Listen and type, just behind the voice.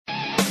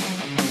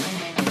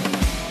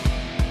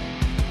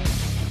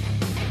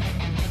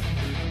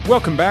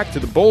Welcome back to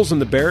the Bulls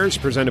and the Bears,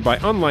 presented by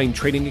Online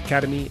Trading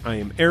Academy. I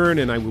am Aaron,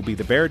 and I will be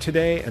the Bear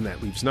today, and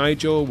that leaves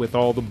Nigel with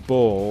all the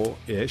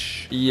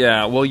bull-ish.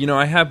 Yeah, well,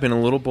 I have been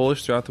a little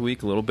bullish throughout the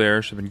week, a little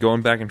bearish. I've been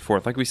going back and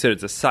forth. Like we said,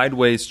 it's a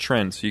sideways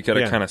trend, so you got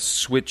to kind of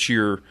switch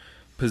your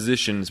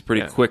positions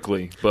pretty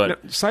quickly.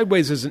 But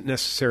sideways isn't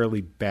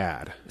necessarily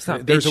bad. It's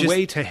not, There's a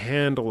way to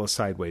handle a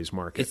sideways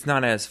market. It's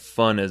not as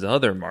fun as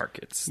other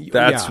markets.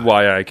 That's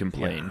why I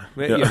complain.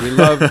 Yeah,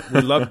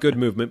 we love good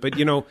movement, but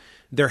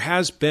there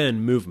has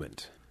been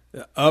movement.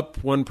 Up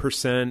 1%,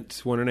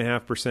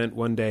 1.5%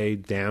 one day,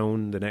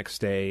 down the next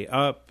day,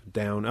 up,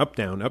 down, up,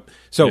 down, up.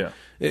 So,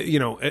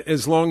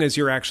 as long as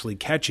you're actually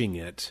catching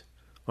it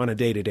on a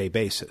day-to-day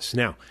basis.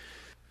 Now,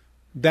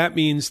 that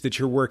means that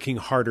you're working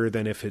harder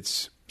than if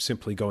it's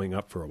simply going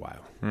up for a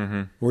while.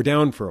 Mm-hmm. Or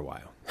down for a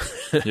while.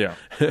 Yeah.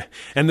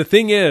 And the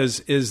thing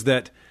is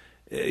that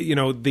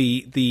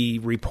the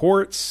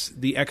reports,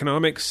 the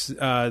economics,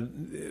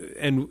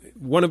 and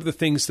one of the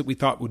things that we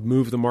thought would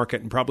move the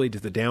market and probably to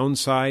the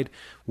downside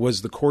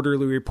was the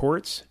quarterly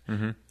reports.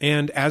 Mm-hmm.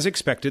 And as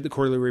expected, the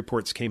quarterly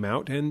reports came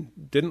out and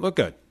didn't look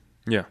good.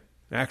 Yeah.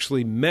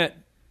 Actually met,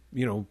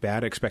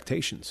 bad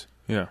expectations.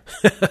 Yeah.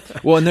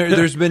 Well, and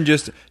there's been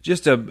just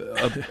a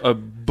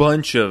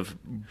bunch of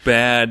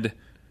bad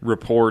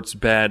reports,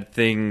 bad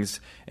things,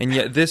 and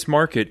yet this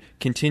market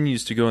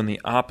continues to go in the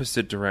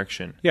opposite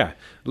direction. Yeah,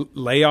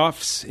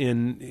 layoffs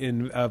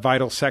in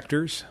vital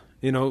sectors.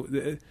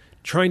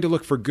 Trying to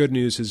look for good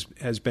news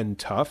has been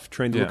tough.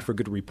 Trying to look for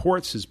good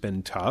reports has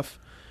been tough.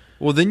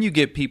 Well, then you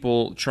get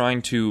people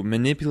trying to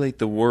manipulate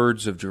the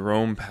words of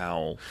Jerome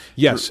Powell.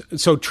 Yes,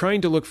 so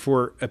trying to look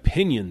for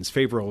opinions,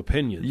 favorable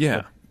opinions.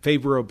 Yeah.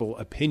 Favorable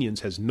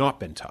opinions has not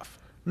been tough.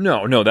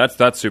 No,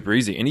 that's super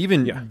easy.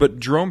 And but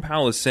Jerome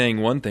Powell is saying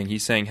one thing.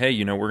 He's saying,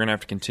 hey, we're going to have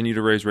to continue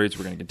to raise rates.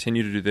 We're going to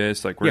continue to do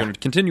this. We're going to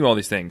continue all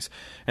these things.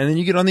 And then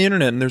you get on the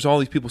internet and there's all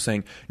these people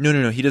saying,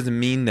 no, he doesn't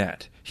mean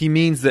that. He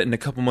means that in a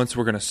couple months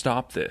we're going to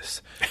stop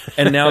this.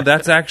 And now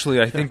that's actually,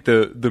 I think,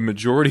 the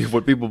majority of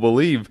what people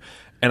believe.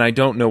 And I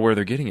don't know where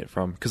they're getting it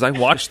from because I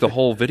watched the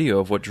whole video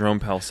of what Jerome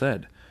Powell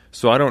said.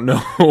 So I don't know.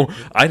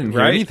 I didn't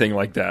hear anything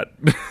like that.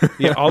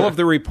 Yeah, all of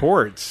the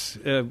reports,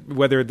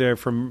 whether they're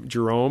from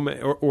Jerome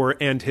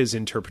and his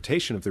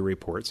interpretation of the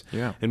reports,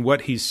 and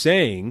what he's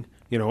saying,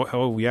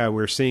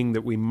 we're seeing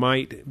that we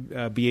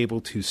might be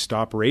able to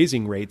stop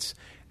raising rates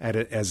at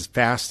as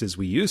fast as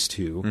we used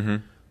to. Mm-hmm.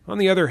 On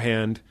the other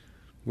hand,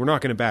 we're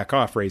not going to back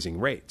off raising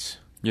rates.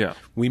 Yeah,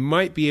 we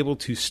might be able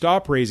to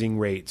stop raising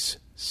rates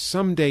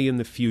someday in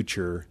the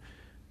future.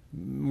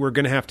 We're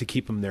going to have to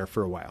keep them there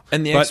for a while.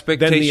 And the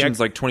expectation's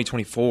like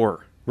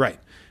 2024. Right.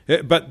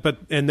 But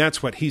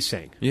that's what he's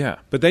saying. Yeah.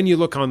 But then you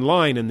look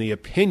online, and the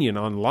opinion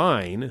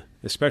online,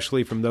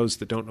 especially from those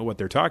that don't know what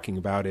they're talking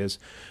about, is,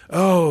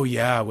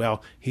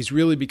 he's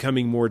really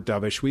becoming more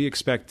dovish. We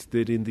expect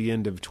that in the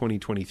end of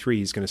 2023,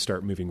 he's going to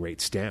start moving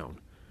rates down.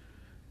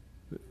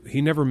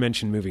 He never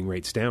mentioned moving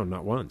rates down,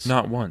 not once.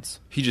 Not once.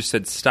 He just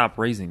said stop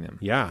raising them.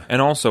 Yeah.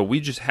 And also, we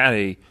just had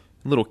a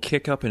little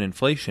kick up in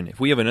inflation.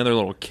 If we have another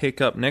little kick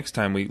up next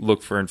time we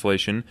look for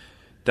inflation,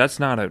 that's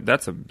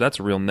a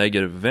real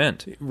negative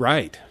event.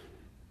 Right.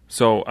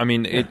 So, I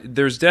mean,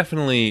 there's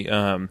definitely,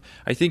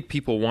 I think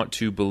people want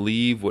to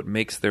believe what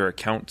makes their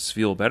accounts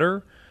feel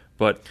better,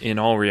 but in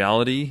all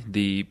reality,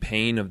 the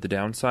pain of the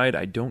downside,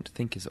 I don't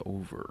think is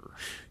over.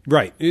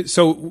 Right.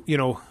 So,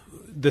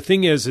 the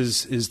thing is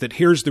that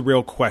here's the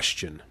real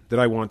question that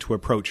I want to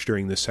approach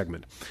during this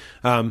segment.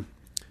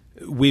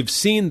 We've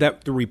seen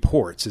that the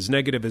reports, as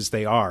negative as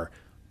they are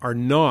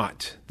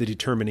not the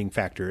determining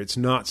factor. It's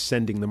not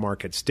sending the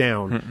markets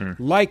down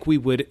like we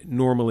would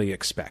normally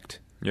expect.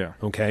 Yeah.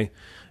 Okay?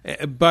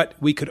 But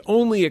we could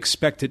only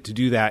expect it to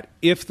do that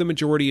if the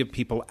majority of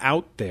people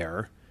out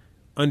there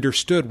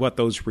understood what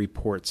those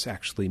reports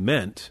actually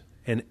meant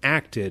and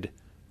acted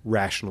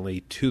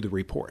rationally to the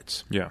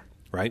reports. Yeah.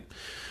 Right?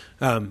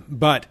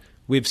 But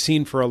we've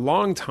seen for a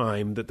long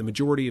time that the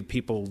majority of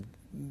people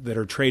that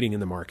are trading in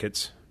the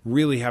markets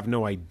really have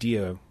no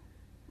idea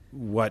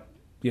what,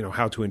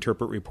 how to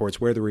interpret reports,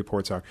 where the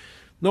reports are,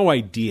 no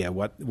idea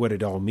what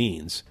it all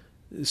means.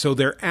 So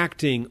they're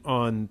acting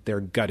on their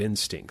gut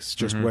instincts,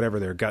 just whatever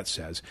their gut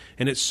says.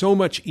 And it's so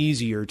much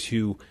easier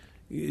to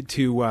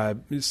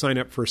sign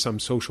up for some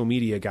social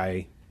media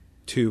guy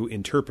to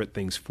interpret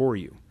things for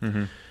you.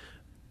 Mm-hmm.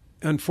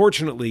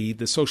 Unfortunately,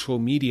 the social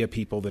media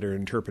people that are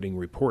interpreting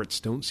reports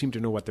don't seem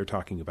to know what they're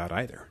talking about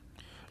either.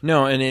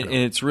 No, and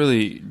it's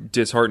really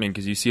disheartening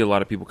because you see a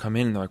lot of people come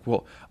in and they're like,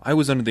 well, I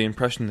was under the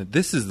impression that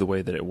this is the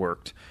way that it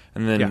worked.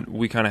 And then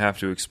we kind of have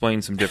to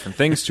explain some different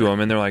things to them.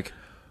 And they're like,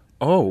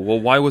 oh,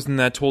 well, why wasn't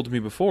that told to me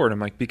before? And I'm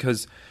like,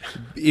 because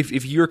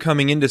if you're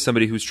coming into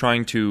somebody who's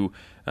trying to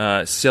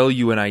sell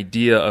you an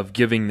idea of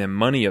giving them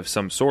money of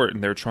some sort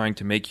and they're trying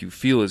to make you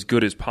feel as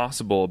good as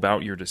possible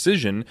about your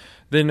decision,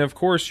 then of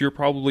course you're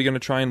probably going to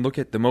try and look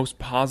at the most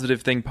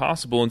positive thing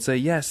possible and say,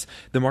 yes,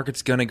 the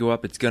market's going to go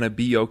up, it's going to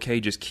be okay,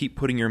 just keep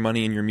putting your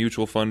money in your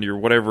mutual fund or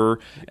whatever,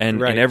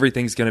 and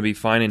everything's going to be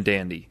fine and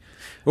dandy.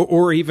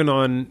 or even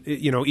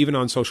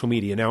on social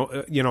media.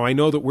 Now, I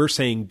know that we're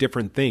saying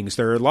different things.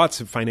 There are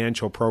lots of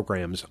financial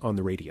programs on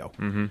the radio.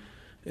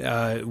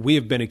 We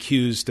have been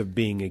accused of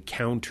being a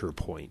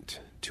counterpoint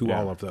to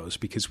all of those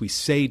because we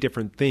say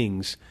different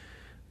things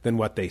than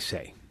what they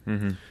say.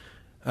 And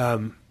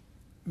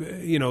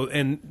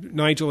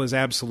Nigel is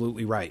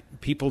absolutely right.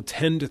 People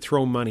tend to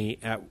throw money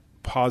at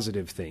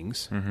positive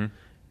things.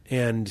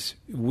 And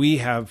we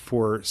have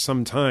for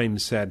some time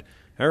said,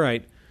 all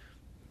right,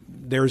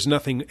 there's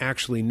nothing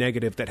actually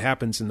negative that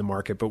happens in the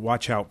market, but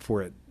watch out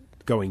for it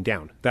going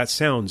down. That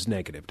sounds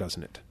negative,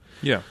 doesn't it?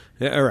 Yeah.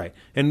 All right.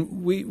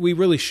 And we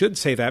really should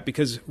say that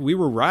because we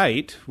were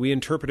right. We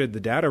interpreted the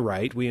data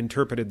right. We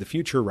interpreted the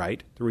future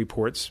right. The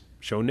reports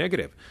show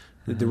negative.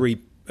 The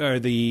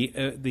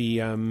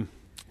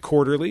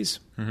quarterlies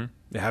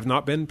have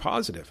not been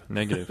positive.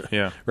 Negative,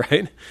 yeah.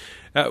 Right?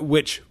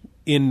 Which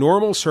in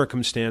normal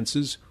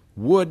circumstances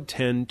would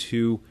tend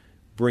to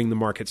bring the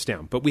markets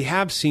down. But we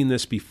have seen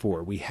this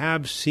before. We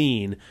have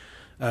seen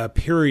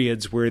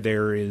periods where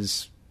there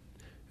is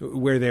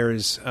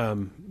exuberance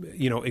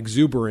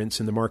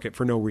in the market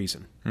for no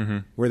reason,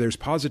 where there's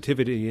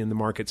positivity in the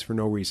markets for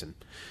no reason.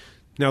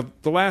 Now,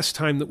 the last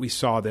time that we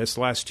saw this,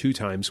 the last two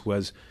times,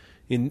 was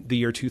in the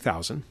year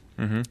 2000,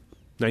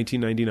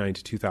 1999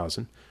 to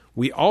 2000.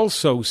 We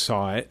also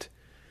saw it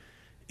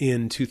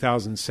in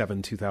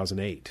 2007,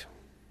 2008.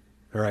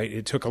 All right,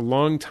 it took a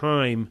long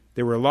time.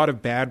 There were a lot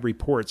of bad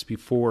reports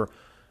before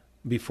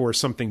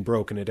something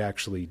broke and it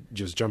actually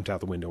just jumped out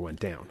the window, went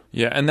down.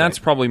 Yeah, and that's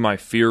probably my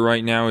fear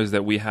right now is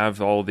that we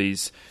have all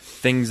these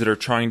things that are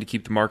trying to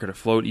keep the market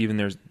afloat, even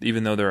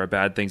though there are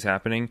bad things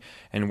happening,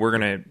 and we're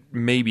going to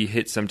maybe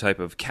hit some type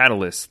of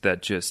catalyst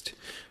that just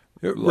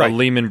a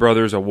Lehman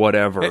Brothers or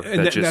whatever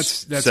that's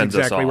sends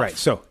exactly us off. Right.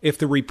 So if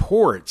the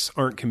reports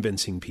aren't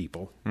convincing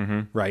people,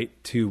 right,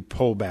 to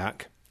pull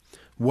back,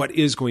 what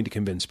is going to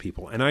convince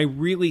people? And I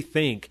really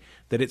think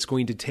that it's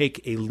going to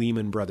take a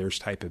Lehman Brothers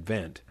type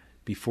event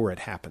before it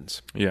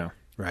happens. Yeah.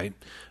 Right.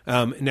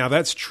 Now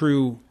that's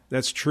true.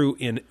 That's true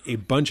in a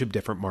bunch of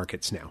different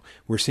markets now.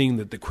 We're seeing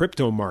that the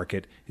crypto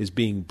market is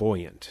being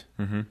buoyant.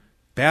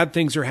 Bad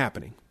things are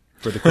happening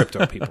for the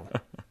crypto people.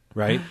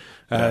 Right.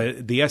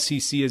 The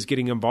SEC is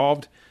getting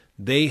involved.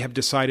 They have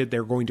decided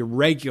they're going to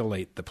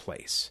regulate the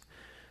place.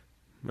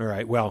 All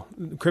right. Well,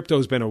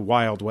 crypto's been a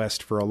wild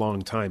west for a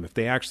long time. If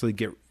they actually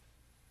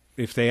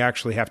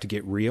have to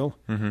get real,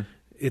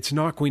 it's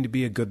not going to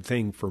be a good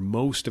thing for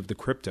most of the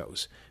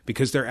cryptos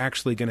because they're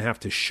actually going to have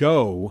to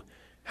show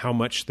how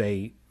much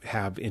they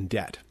have in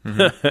debt.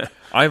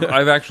 I've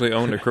actually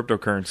owned a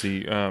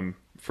cryptocurrency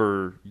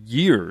for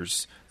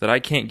years that I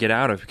can't get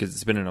out of because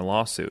it's been in a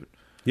lawsuit.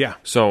 Yeah.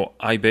 So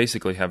I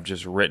basically have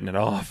just written it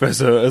off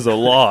as a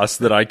loss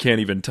that I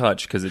can't even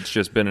touch because it's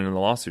just been in a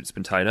lawsuit. It's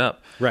been tied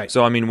up. Right.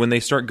 So, I mean, when they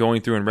start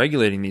going through and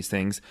regulating these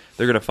things,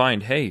 they're going to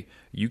find, hey,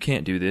 you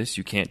can't do this,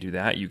 you can't do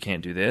that, you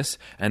can't do this.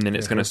 And then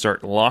it's going to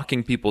start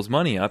locking people's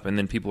money up, and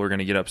then people are going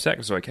to get upset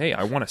because they're like, hey,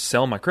 I want to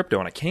sell my crypto,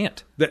 and I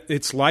can't.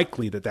 It's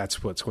likely that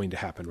that's what's going to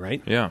happen,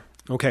 right? Yeah.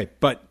 Okay,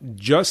 but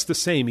just the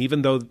same,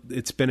 even though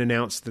it's been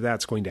announced that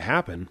that's going to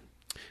happen,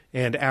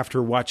 and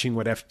after watching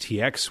what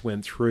FTX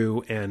went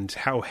through and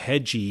how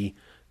hedgy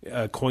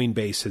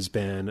Coinbase has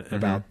been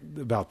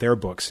about their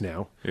books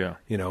now,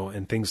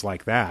 and things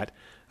like that,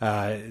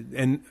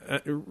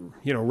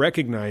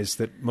 recognize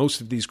that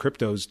most of these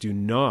cryptos do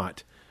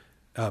not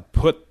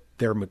put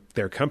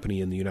their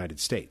company in the United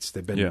States.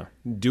 They've been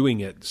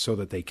doing it so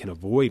that they can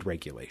avoid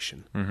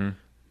regulation.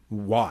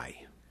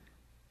 Why?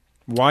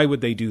 Why would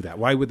they do that?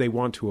 Why would they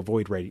want to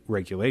avoid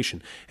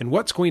regulation? And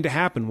what's going to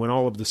happen when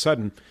all of a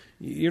sudden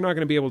you're not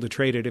going to be able to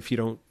trade it if you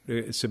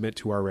don't submit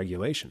to our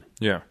regulation?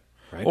 Yeah.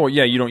 Right? Or,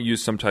 you don't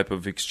use some type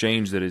of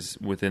exchange that is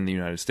within the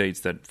United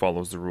States that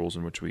follows the rules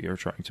in which we are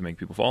trying to make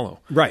people follow.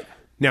 Right.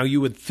 Now,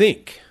 you would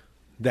think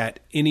that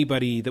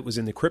anybody that was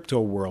in the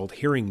crypto world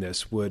hearing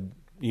this would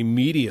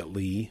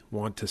immediately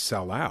want to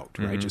sell out,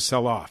 right? Just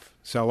sell off.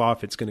 Sell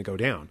off, it's going to go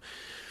down.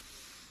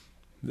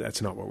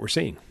 That's not what we're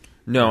seeing.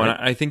 No, right? And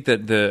I think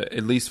that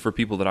at least for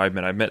people that I've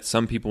met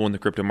some people in the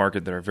crypto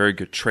market that are very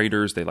good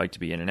traders. They like to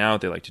be in and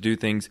out. They like to do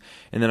things.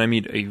 And then I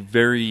meet a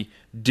very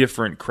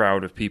different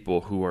crowd of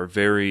people who are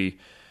very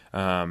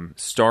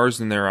stars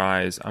in their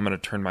eyes. I'm going to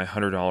turn my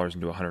 $100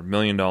 into $100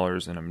 million,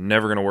 and I'm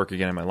never going to work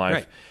again in my life.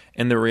 Right.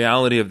 And the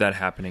reality of that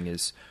happening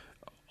is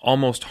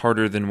almost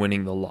harder than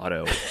winning the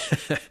lotto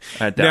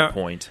at that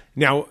point.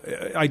 Now,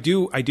 I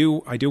do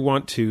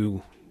want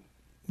to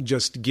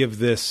just give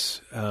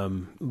this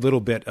little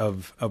bit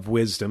of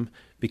wisdom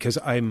because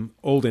I'm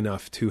old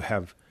enough to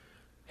have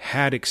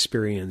had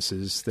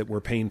experiences that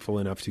were painful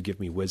enough to give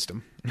me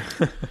wisdom.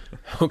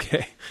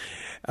 Okay.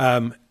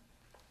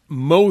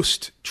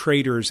 Most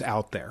traders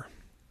out there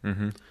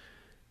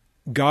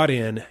got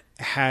in,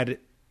 had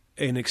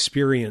an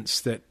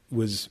experience that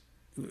was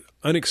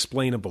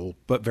unexplainable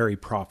but very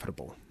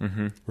profitable,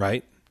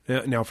 right?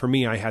 Now, for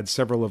me, I had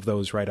several of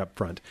those right up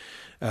front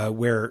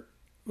where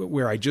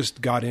I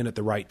just got in at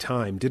the right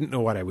time, didn't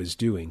know what I was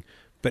doing,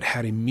 but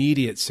had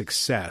immediate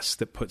success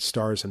that put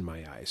stars in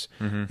my eyes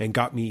and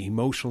got me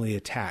emotionally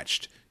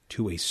attached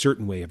to a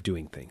certain way of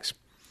doing things.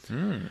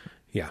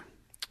 Yeah.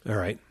 All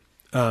right.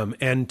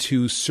 And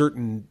to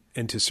certain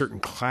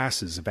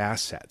classes of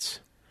assets.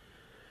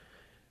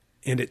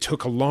 And it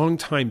took a long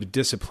time to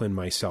discipline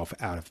myself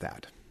out of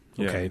that.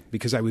 Okay.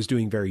 Because I was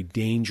doing very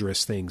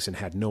dangerous things and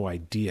had no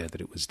idea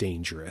that it was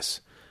dangerous.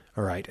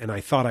 All right. And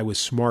I thought I was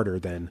smarter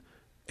than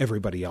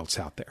everybody else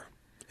out there.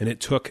 And it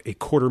took a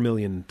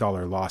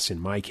 $250,000 loss in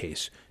my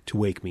case to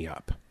wake me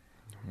up.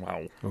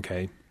 Wow.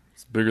 Okay.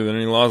 It's bigger than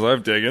any loss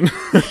I've taken.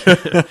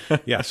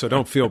 Yeah. So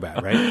don't feel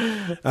bad,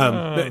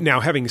 right?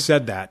 Now, having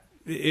said that,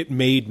 it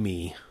made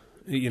me,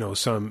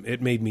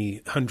 it made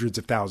me hundreds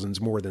of thousands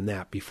more than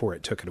that before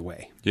it took it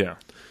away. Yeah.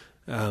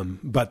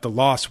 But the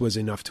loss was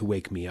enough to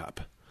wake me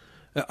up.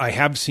 I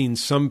have seen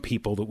some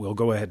people that will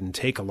go ahead and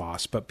take a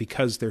loss, but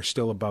because they're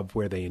still above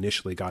where they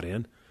initially got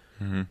in,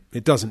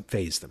 it doesn't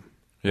faze them.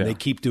 Yeah. They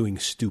keep doing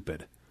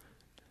stupid,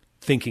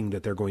 thinking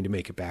that they're going to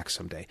make it back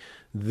someday.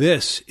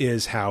 This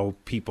is how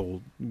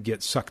people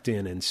get sucked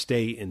in and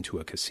stay into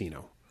a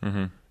casino.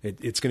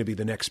 It's going to be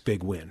the next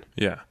big win.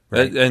 Yeah,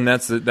 right? And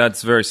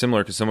that's very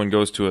similar because someone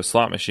goes to a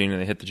slot machine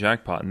and they hit the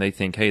jackpot and they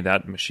think, hey,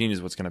 that machine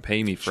is what's going to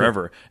pay me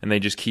forever. Sure. And they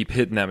just keep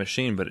hitting that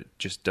machine, but it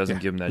just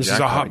doesn't give them that jackpot. This is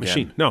a hot again.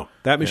 machine. No,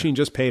 that machine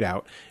just paid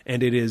out,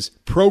 and it is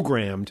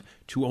programmed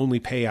to only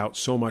pay out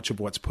so much of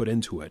what's put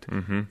into it.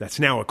 That's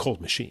now a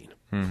cold machine.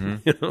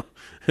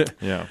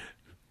 Yeah.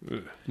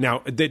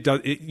 Now,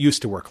 it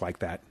used to work like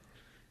that.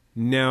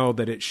 Now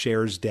that it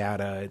shares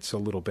data, it's a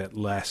little bit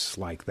less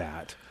like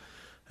that.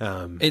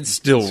 It's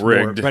still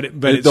rigged.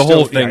 But the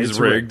whole thing's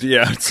rigged.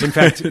 Yeah. In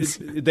fact,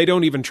 they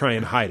don't even try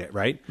and hide it,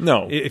 right?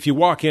 No. If you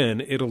walk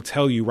in, it'll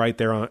tell you right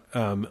there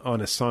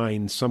on a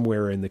sign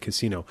somewhere in the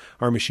casino,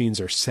 our machines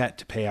are set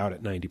to pay out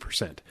at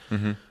 90%.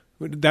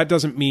 That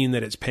doesn't mean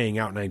that it's paying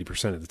out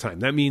 90% of the time.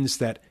 That means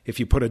that if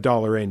you put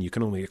 $1 in, you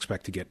can only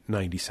expect to get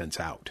 90 cents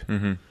out.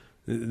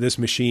 This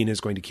machine is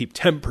going to keep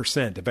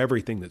 10% of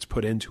everything that's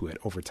put into it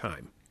over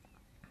time.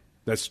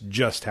 That's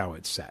just how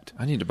it's set.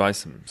 I need to buy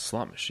some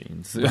slot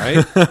machines.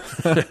 Right?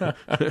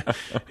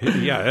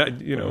 Yeah,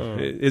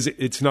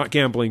 it's not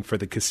gambling for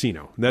the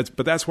casino.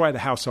 But that's why the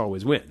house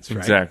always wins, right?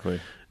 Exactly.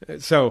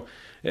 So,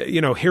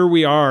 here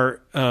we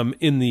are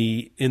in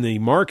the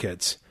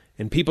markets,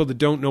 and people that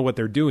don't know what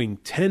they're doing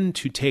tend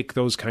to take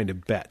those kind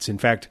of bets. In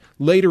fact,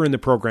 later in the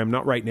program,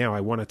 not right now,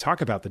 I want to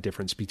talk about the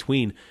difference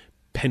between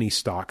penny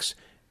stocks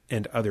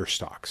and other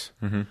stocks.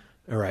 All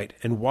right,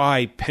 and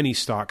why penny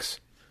stocks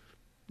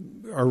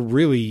are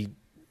really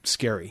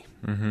scary.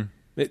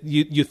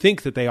 You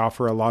think that they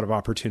offer a lot of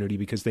opportunity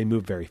because they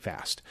move very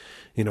fast.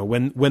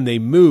 When they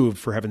move,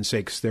 for heaven's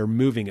sakes, they're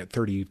moving at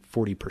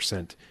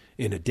 30-40%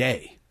 in a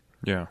day.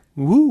 Yeah.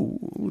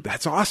 Woo,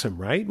 that's awesome,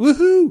 right?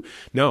 Woohoo!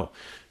 No,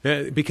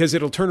 because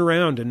it'll turn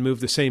around and move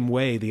the same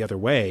way the other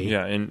way.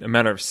 Yeah, in a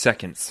matter of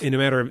seconds.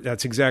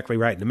 That's exactly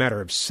right. In a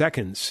matter of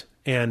seconds.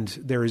 And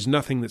there is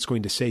nothing that's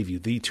going to save you.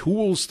 The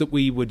tools that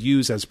we would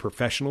use as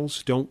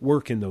professionals don't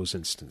work in those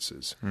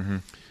instances.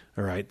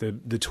 All right.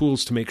 The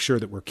tools to make sure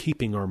that we're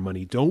keeping our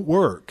money don't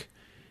work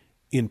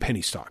in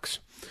penny stocks.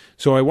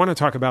 So I want to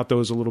talk about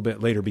those a little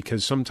bit later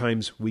because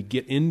sometimes we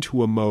get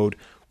into a mode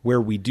where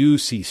we do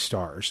see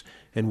stars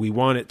and we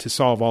want it to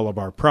solve all of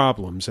our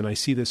problems. And I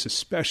see this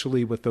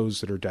especially with those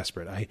that are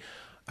desperate.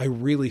 I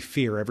really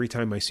fear every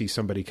time I see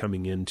somebody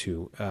coming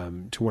into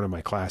to one of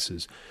my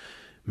classes,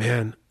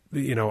 man,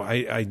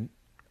 I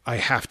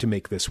have to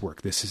make this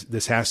work.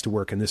 This has to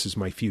work, and this is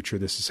my future.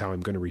 This is how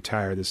I'm going to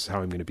retire. This is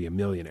how I'm going to be a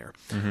millionaire.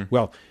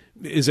 Well,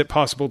 is it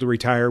possible to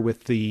retire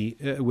with the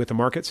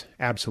markets?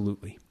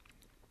 Absolutely.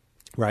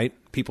 Right?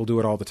 People do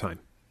it all the time.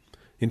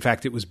 In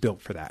fact, it was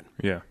built for that.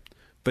 Yeah.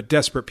 But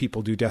desperate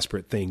people do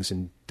desperate things,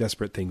 and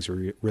desperate things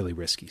are really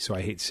risky. So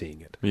I hate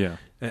seeing it. Yeah.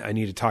 I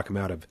need to talk them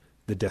out of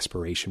the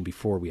desperation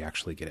before we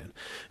actually get in.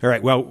 All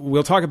right. Well,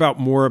 we'll talk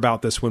more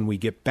about this when we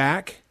get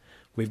back.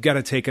 We've got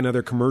to take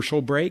another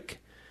commercial break.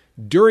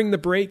 During the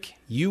break,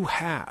 you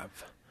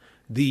have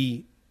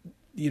you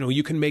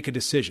can make a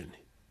decision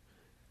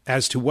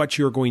as to what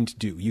you're going to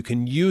do. You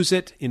can use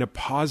it in a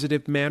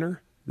positive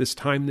manner this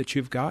time that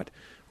you've got,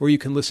 or you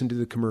can listen to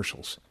the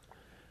commercials.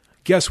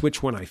 Guess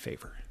which one I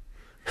favor.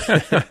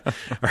 All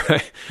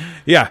right.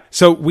 Yeah.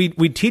 So we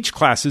teach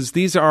classes.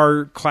 These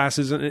are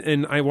classes,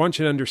 and I want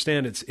you to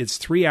understand it's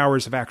 3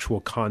 hours of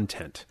actual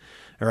content.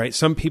 All right.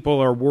 Some people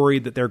are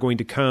worried that they're going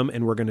to come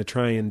and we're going to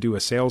try and do a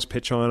sales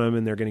pitch on them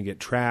and they're going to get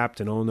trapped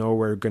and, oh no,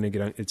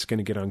 it's going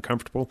to get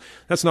uncomfortable.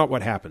 That's not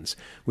what happens.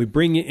 We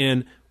bring you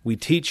in, we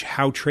teach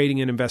how trading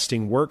and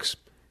investing works,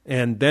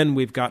 and then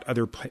we've got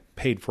other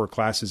paid for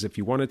classes. If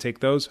you want to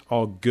take those,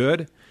 all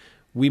good.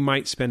 We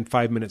might spend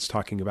 5 minutes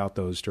talking about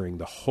those during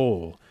the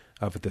whole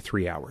of the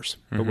 3 hours,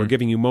 but we're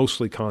giving you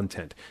mostly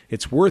content.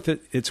 It's worth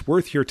it. It's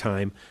worth your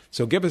time.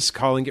 So give us a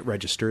call and get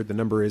registered. The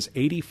number is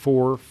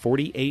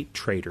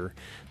 8448-TRADER.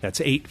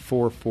 That's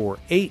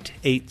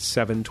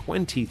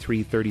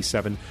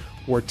 844-887-2337.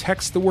 or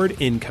text the word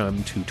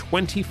income to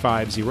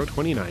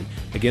 25029.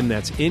 Again,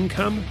 that's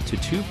income to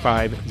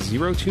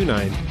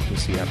 25029. We'll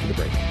see you after the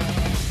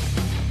break.